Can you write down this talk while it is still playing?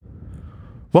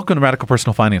Welcome to Radical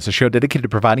Personal Finance, a show dedicated to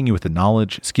providing you with the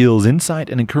knowledge, skills, insight,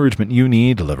 and encouragement you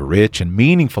need to live a rich and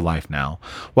meaningful life now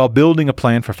while building a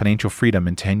plan for financial freedom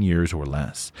in 10 years or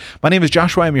less. My name is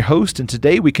Joshua. I'm your host, and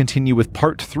today we continue with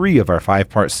part 3 of our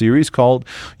 5-part series called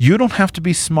You Don't Have to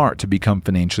Be Smart to Become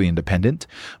Financially Independent,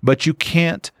 but You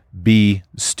Can't Be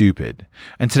Stupid.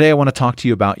 And today I want to talk to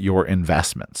you about your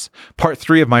investments. Part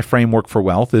 3 of my framework for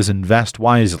wealth is Invest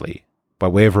Wisely. By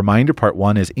way of reminder, part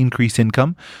 1 is increase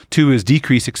income, 2 is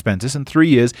decrease expenses, and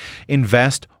 3 is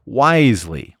invest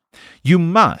wisely. You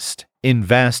must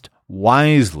invest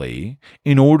wisely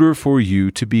in order for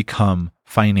you to become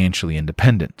financially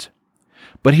independent.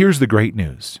 But here's the great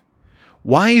news.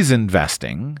 Wise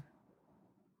investing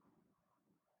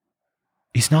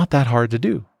is not that hard to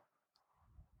do.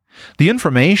 The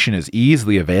information is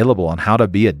easily available on how to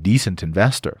be a decent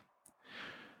investor.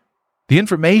 The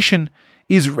information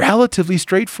is relatively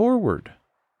straightforward.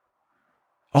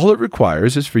 All it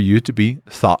requires is for you to be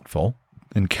thoughtful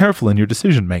and careful in your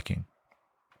decision making.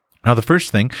 Now, the first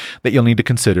thing that you'll need to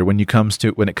consider when it comes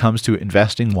to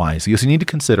investing wisely is you need to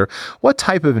consider what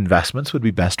type of investments would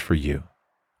be best for you.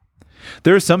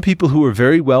 There are some people who are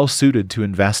very well suited to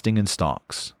investing in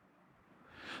stocks.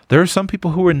 There are some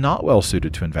people who are not well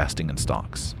suited to investing in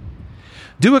stocks.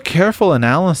 Do a careful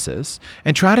analysis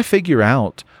and try to figure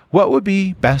out what would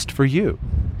be best for you.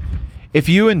 If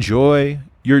you enjoy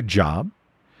your job,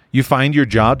 you find your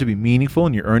job to be meaningful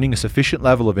and you're earning a sufficient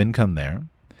level of income there,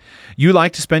 you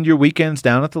like to spend your weekends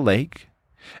down at the lake,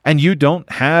 and you don't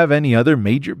have any other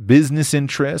major business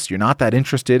interests, you're not that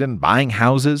interested in buying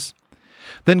houses,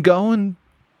 then go and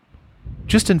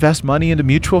just invest money into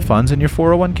mutual funds in your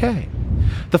 401k.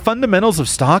 The fundamentals of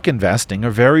stock investing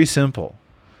are very simple.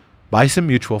 Buy some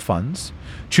mutual funds,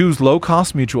 choose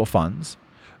low-cost mutual funds,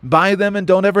 buy them and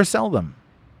don't ever sell them.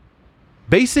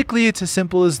 Basically, it's as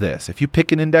simple as this. If you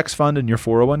pick an index fund in your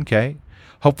 401k,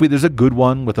 hopefully there's a good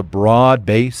one with a broad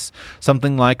base.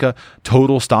 Something like a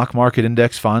total stock market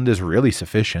index fund is really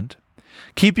sufficient.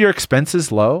 Keep your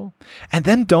expenses low, and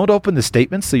then don't open the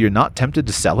statement so you're not tempted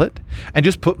to sell it, and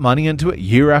just put money into it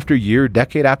year after year,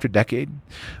 decade after decade.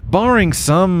 Barring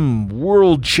some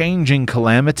world-changing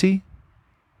calamity,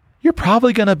 you're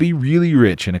probably going to be really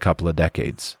rich in a couple of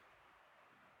decades.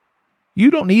 You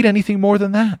don't need anything more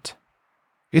than that.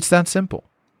 It's that simple.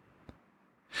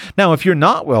 Now, if you're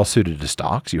not well suited to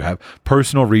stocks, you have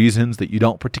personal reasons that you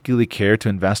don't particularly care to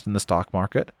invest in the stock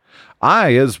market,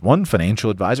 as one financial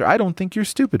advisor, I don't think you're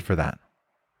stupid for that.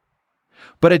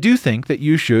 But I do think that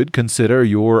you should consider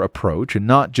your approach and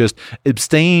not just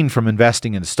abstain from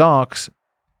investing in stocks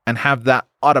and have that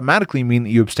automatically mean that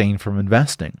you abstain from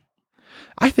investing.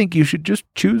 I think you should just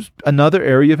choose another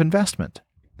area of investment.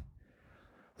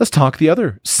 Let's talk the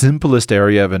other simplest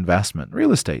area of investment,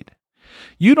 real estate.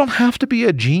 You don't have to be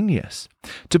a genius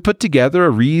to put together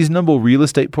a reasonable real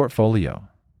estate portfolio.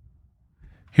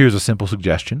 Here's a simple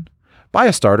suggestion. Buy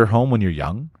a starter home when you're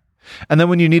young, and then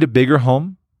when you need a bigger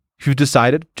home, if you've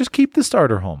decided, just keep the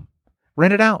starter home.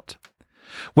 Rent it out.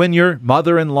 When your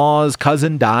mother-in-law's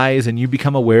cousin dies and you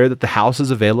become aware that the house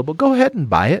is available, go ahead and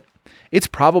buy it. It's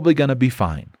probably going to be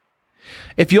fine.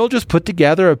 If you'll just put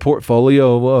together a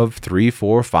portfolio of 3,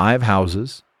 4, 5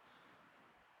 houses,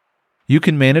 you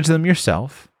can manage them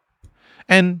yourself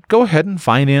and go ahead and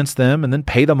finance them and then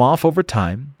pay them off over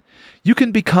time. You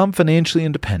can become financially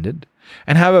independent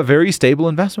and have a very stable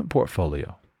investment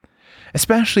portfolio,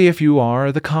 especially if you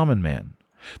are the common man.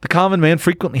 The common man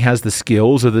frequently has the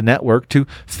skills or the network to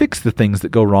fix the things that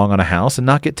go wrong on a house and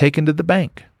not get taken to the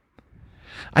bank.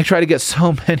 I try to get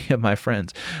so many of my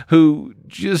friends who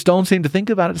just don't seem to think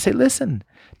about it to say, listen,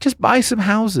 just buy some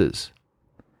houses.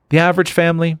 The average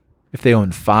family, if they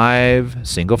own 5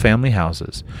 single-family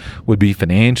houses, would be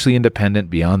financially independent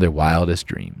beyond their wildest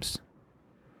dreams.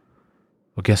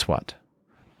 Well, guess what?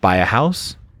 Buy a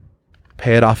house,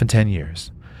 pay it off in 10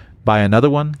 years. Buy another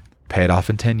one, pay it off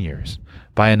in 10 years.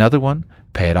 Buy another one,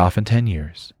 pay it off in 10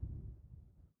 years.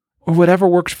 Or whatever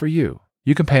works for you.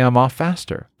 You can pay them off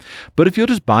faster. But if you'll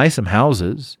just buy some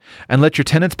houses and let your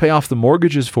tenants pay off the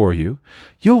mortgages for you,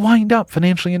 you'll wind up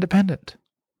financially independent.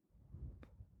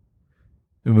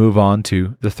 We move on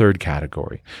to the third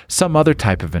category, some other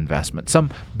type of investment, some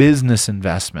business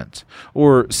investment,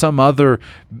 or some other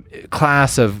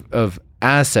class of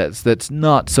assets that's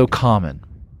not so common.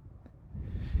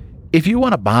 If you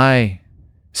want to buy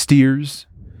steers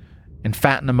and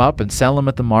fatten them up and sell them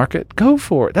at the market, go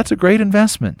for it. That's a great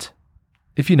investment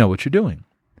if you know what you're doing.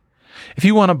 If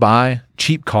you want to buy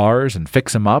cheap cars and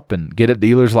fix them up and get a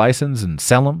dealer's license and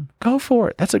sell them, go for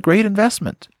it. That's a great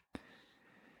investment.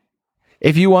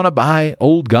 If you want to buy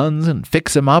old guns and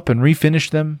fix them up and refinish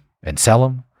them and sell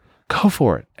them, Go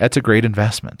for it. That's a great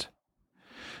investment.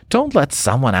 Don't let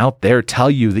someone out there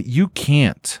tell you that you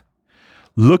can't.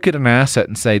 Look at an asset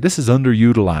and say, this is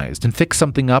underutilized, and fix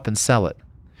something up and sell it.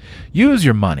 Use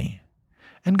your money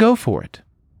and go for it.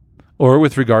 Or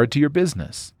with regard to your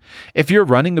business. If you're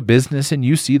running a business and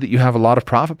you see that you have a lot of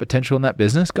profit potential in that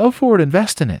business, go for it,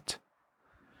 invest in it.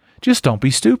 Just don't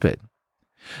be stupid.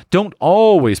 Don't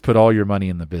always put all your money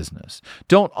in the business.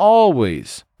 Don't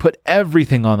always put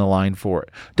everything on the line for it.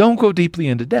 Don't go deeply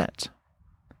into debt.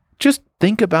 Just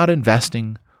think about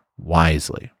investing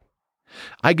wisely.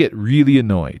 I get really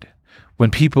annoyed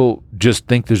when people just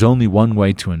think there's only one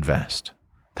way to invest.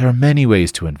 There are many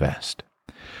ways to invest.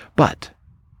 But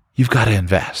you've got to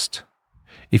invest.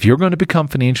 If you're going to become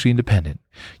financially independent,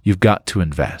 you've got to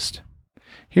invest.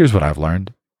 Here's what I've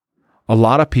learned. A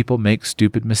lot of people make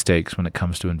stupid mistakes when it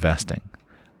comes to investing.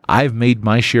 I've made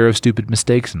my share of stupid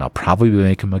mistakes, and I'll probably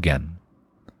make them again.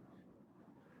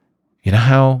 You know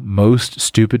how most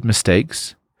stupid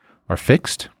mistakes are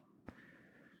fixed?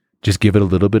 Just give it a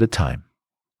little bit of time.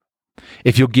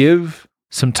 If you'll give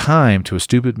some time to a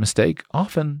stupid mistake,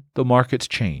 often the markets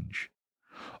change.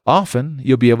 Often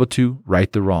you'll be able to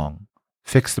right the wrong,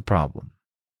 fix the problem.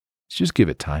 Just give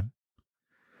it time.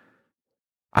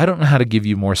 I don't know how to give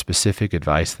you more specific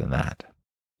advice than that.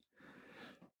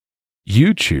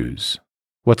 You choose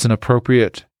what's an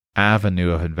appropriate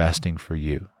avenue of investing for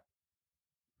you.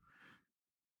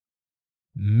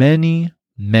 Many,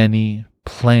 many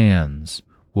plans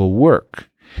will work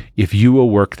if you will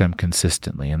work them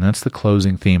consistently. And that's the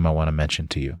closing theme I want to mention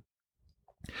to you.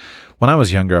 When I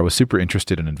was younger, I was super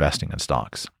interested in investing in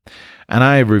stocks. And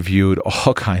I reviewed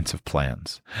all kinds of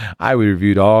plans. I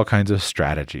reviewed all kinds of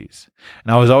strategies.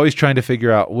 And I was always trying to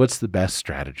figure out what's the best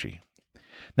strategy.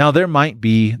 Now, there might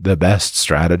be the best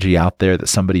strategy out there that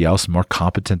somebody else more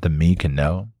competent than me can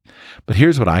know. But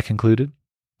here's what I concluded.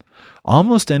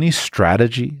 Almost any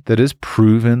strategy that is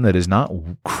proven, that is not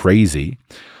crazy,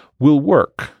 will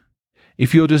work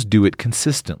if you'll just do it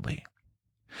consistently.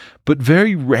 But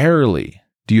very rarely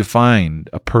do you find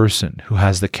a person who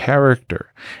has the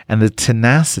character and the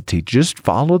tenacity to just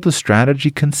follow the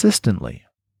strategy consistently.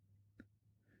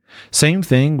 Same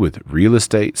thing with real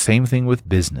estate, same thing with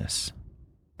business.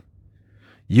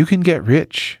 You can get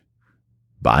rich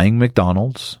buying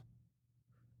McDonald's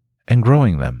and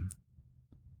growing them.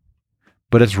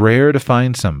 But it's rare to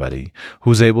find somebody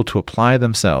who's able to apply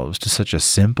themselves to such a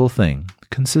simple thing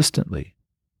consistently.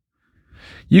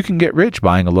 You can get rich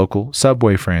buying a local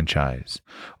Subway franchise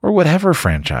or whatever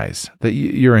franchise that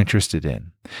you're interested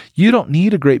in. You don't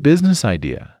need a great business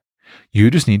idea.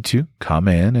 You just need to come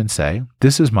in and say,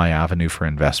 this is my avenue for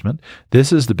investment.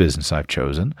 This is the business I've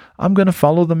chosen. I'm going to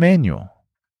follow the manual.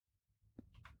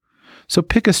 So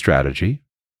pick a strategy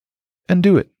and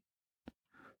do it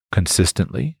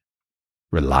consistently,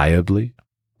 reliably,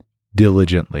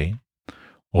 diligently,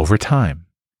 over time.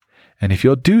 And if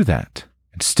you'll do that,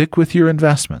 and stick with your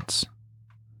investments,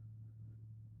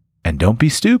 and don't be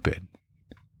stupid,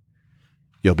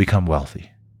 you'll become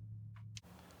wealthy.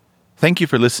 Thank you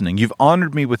for listening. You've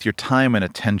honored me with your time and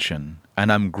attention,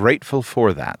 and I'm grateful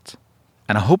for that.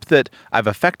 And I hope that I've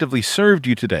effectively served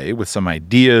you today with some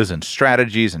ideas and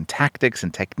strategies and tactics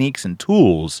and techniques and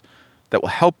tools that will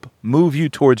help move you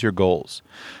towards your goals.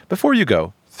 Before you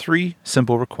go, 3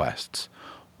 simple requests.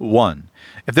 1,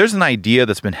 if there's an idea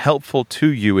that's been helpful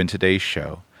to you in today's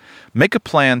show, make a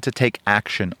plan to take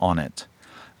action on it.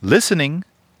 Listening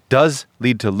does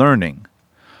lead to learning,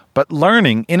 but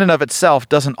learning in and of itself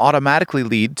doesn't automatically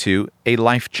lead to a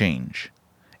life change.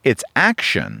 It's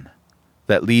action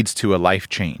that leads to a life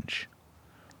change.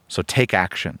 So take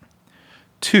action.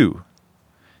 2,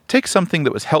 take something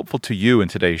that was helpful to you in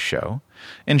today's show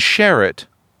and share it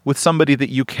with somebody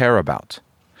that you care about.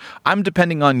 I'm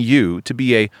depending on you to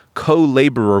be a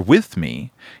co-laborer with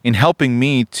me in helping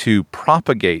me to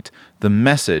propagate the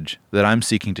message that I'm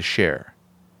seeking to share.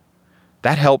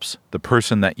 That helps the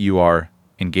person that you are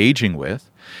engaging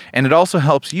with, and it also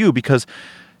helps you because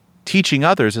teaching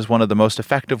others is one of the most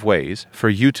effective ways for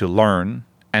you to learn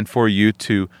and for you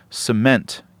to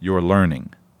cement your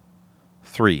learning.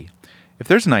 3, if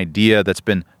there's an idea that's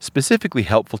been specifically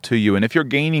helpful to you, and if you're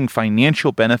gaining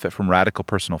financial benefit from Radical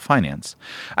Personal Finance,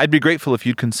 I'd be grateful if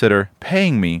you'd consider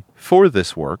paying me for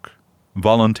this work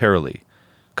voluntarily.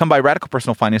 Come by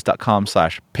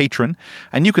radicalpersonalfinance.com/patron,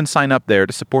 and you can sign up there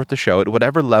to support the show at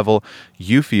whatever level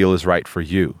you feel is right for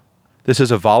you. This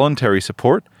is a voluntary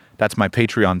support. That's my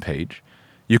Patreon page.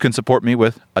 You can support me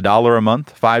with $1 a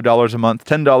month, $5 a month,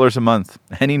 $10 a month,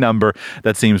 any number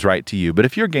that seems right to you. But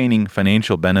if you're gaining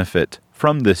financial benefit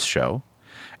from this show,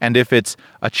 and if it's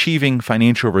achieving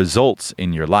financial results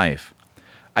in your life,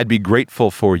 I'd be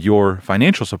grateful for your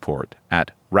financial support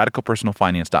at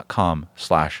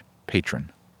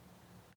radicalpersonalfinance.com/patron.